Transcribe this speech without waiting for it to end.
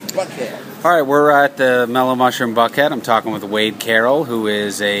Buckhead. All right, we're at the Mellow Mushroom Buckhead. I'm talking with Wade Carroll, who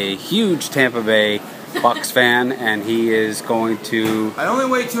is a huge Tampa Bay Bucs fan, and he is going to... I only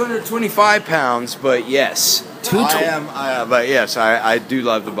weigh 225 pounds, but yes. I do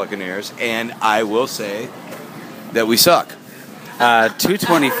love the Buccaneers, and I will say that we suck.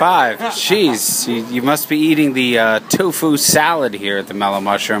 225. Jeez, you must be eating the tofu salad here at the Mellow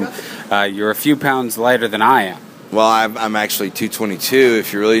Mushroom. You're a few pounds lighter than I am. Well, I'm actually 222,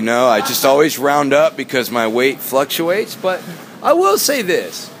 if you really know. I just always round up because my weight fluctuates, but I will say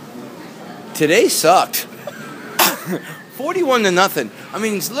this. Today sucked. 41-0. I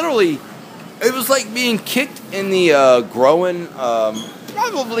mean, it's literally, it was like being kicked in the groin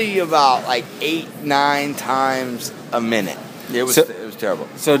probably about like 8-9 times a minute. It was terrible.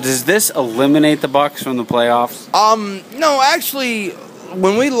 So does this eliminate the Bucs from the playoffs? No, actually,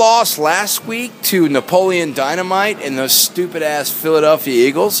 when we lost last week to Napoleon Dynamite and those stupid-ass Philadelphia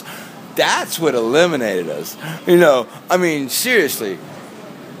Eagles, that's what eliminated us. You know, I mean, seriously.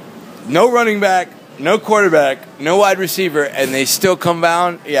 No running back, no quarterback, no wide receiver, and they still come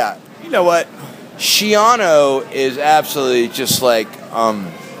down. Yeah, you know what? Shiano is absolutely just like,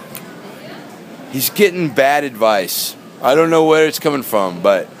 he's getting bad advice. I don't know where it's coming from,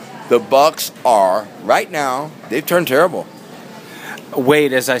 but the Bucs are, right now, they've turned terrible.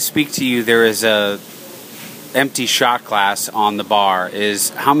 Wade, as I speak to you, there is a empty shot glass on the bar.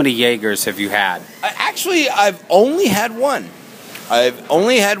 How many Jaegers have you had? Actually, I've only had one. I've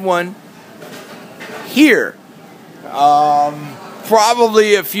only had one here.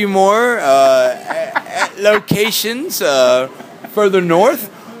 Probably a few more at locations further north,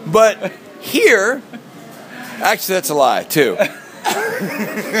 but here, actually, that's a lie too.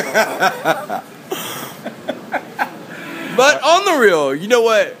 But on the real, you know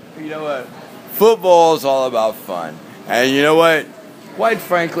what? Football is all about fun, and you know what? Quite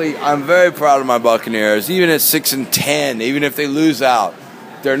frankly, I'm very proud of my Buccaneers. Even at 6-10, even if they lose out,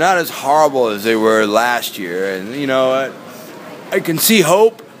 they're not as horrible as they were last year. And you know what? I can see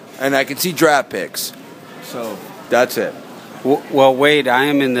hope, and I can see draft picks. So that's it. Well, Wade, I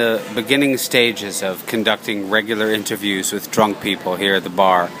am in the beginning stages of conducting regular interviews with drunk people here at the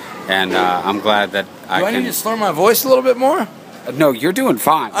bar, and I'm glad that Do I need to slur my voice a little bit more? No, you're doing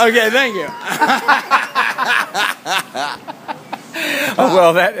fine. Okay, thank you.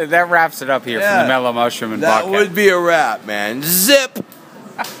 Well, that wraps it up here from the Mellow Mushroom and Buckhead. That would be a wrap, man. Zip.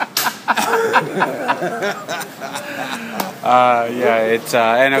 It's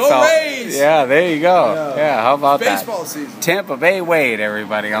NFL. Go Rays! Yeah, there you go. Yeah, how about Baseball season. Tampa Bay Wade,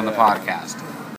 everybody, on the podcast.